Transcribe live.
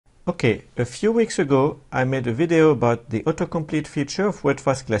Okay, a few weeks ago I made a video about the AutoComplete feature of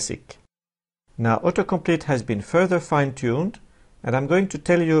Wordfast Classic. Now AutoComplete has been further fine-tuned and I'm going to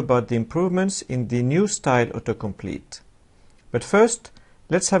tell you about the improvements in the new style AutoComplete. But first,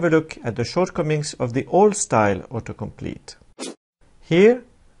 let's have a look at the shortcomings of the old style AutoComplete. Here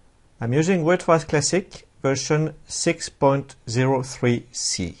I'm using Wordfast Classic version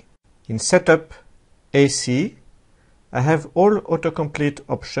 6.03c. In Setup AC, I have all autocomplete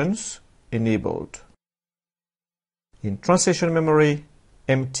options enabled. In Translation Memory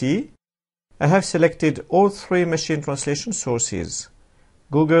MT, I have selected all three machine translation sources: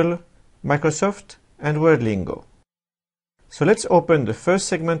 Google, Microsoft, and WordLingo. So let's open the first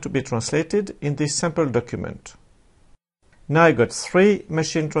segment to be translated in this sample document. Now I got three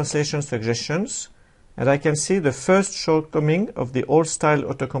machine translation suggestions, and I can see the first shortcoming of the old style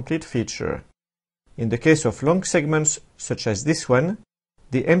autocomplete feature. In the case of long segments such as this one,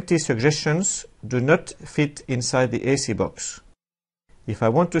 the empty suggestions do not fit inside the AC box. If I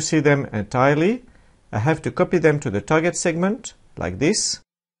want to see them entirely, I have to copy them to the target segment, like this,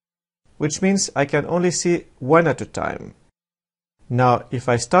 which means I can only see one at a time. Now, if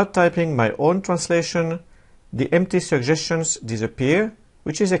I start typing my own translation, the empty suggestions disappear,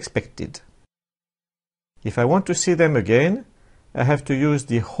 which is expected. If I want to see them again, I have to use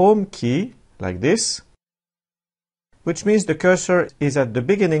the Home key, like this, which means the cursor is at the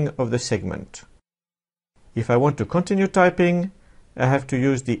beginning of the segment. If I want to continue typing, I have to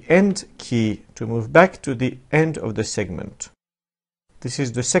use the End key to move back to the end of the segment. This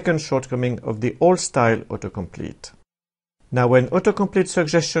is the second shortcoming of the old style autocomplete. Now when autocomplete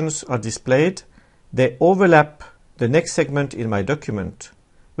suggestions are displayed, they overlap the next segment in my document,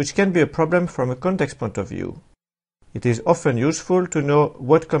 which can be a problem from a context point of view. It is often useful to know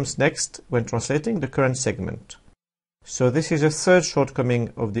what comes next when translating the current segment. So this is a third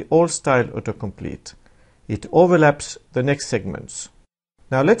shortcoming of the old style autocomplete. It overlaps the next segments.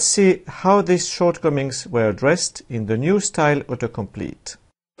 Now let's see how these shortcomings were addressed in the new style autocomplete.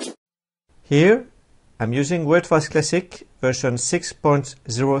 Here I'm using Wordfast Classic version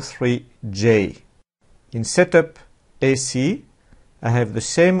 6.03j. In Setup AC, I have the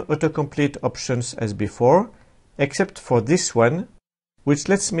same autocomplete options as before, except for this one, which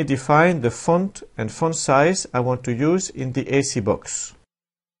lets me define the font and font size I want to use in the AC box.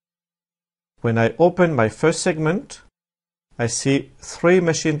 When I open my first segment, I see three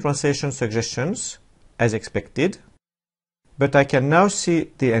machine translation suggestions, as expected, but I can now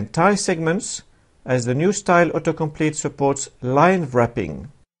see the entire segments as the new style autocomplete supports line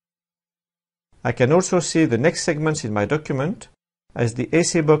wrapping. I can also see the next segments in my document, as the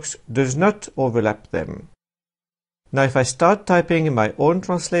AC box does not overlap them. Now if I start typing my own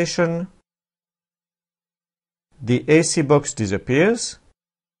translation, the AC box disappears,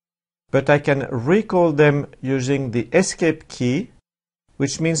 but I can recall them using the Escape key,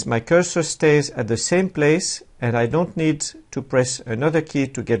 which means my cursor stays at the same place and I don't need to press another key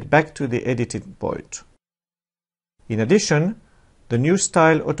to get back to the editing point. In addition, the new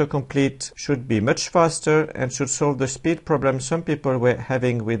style autocomplete should be much faster and should solve the speed problem some people were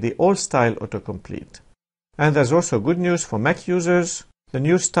having with the old style autocomplete. And there's also good news for Mac users. The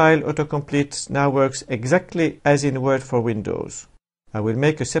new style autocomplete now works exactly as in Word for Windows. I will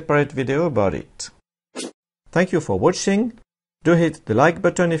make a separate video about it. Thank you for watching. Do hit the like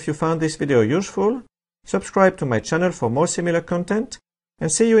button if you found this video useful. Subscribe to my channel for more similar content,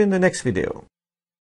 and see you in the next video.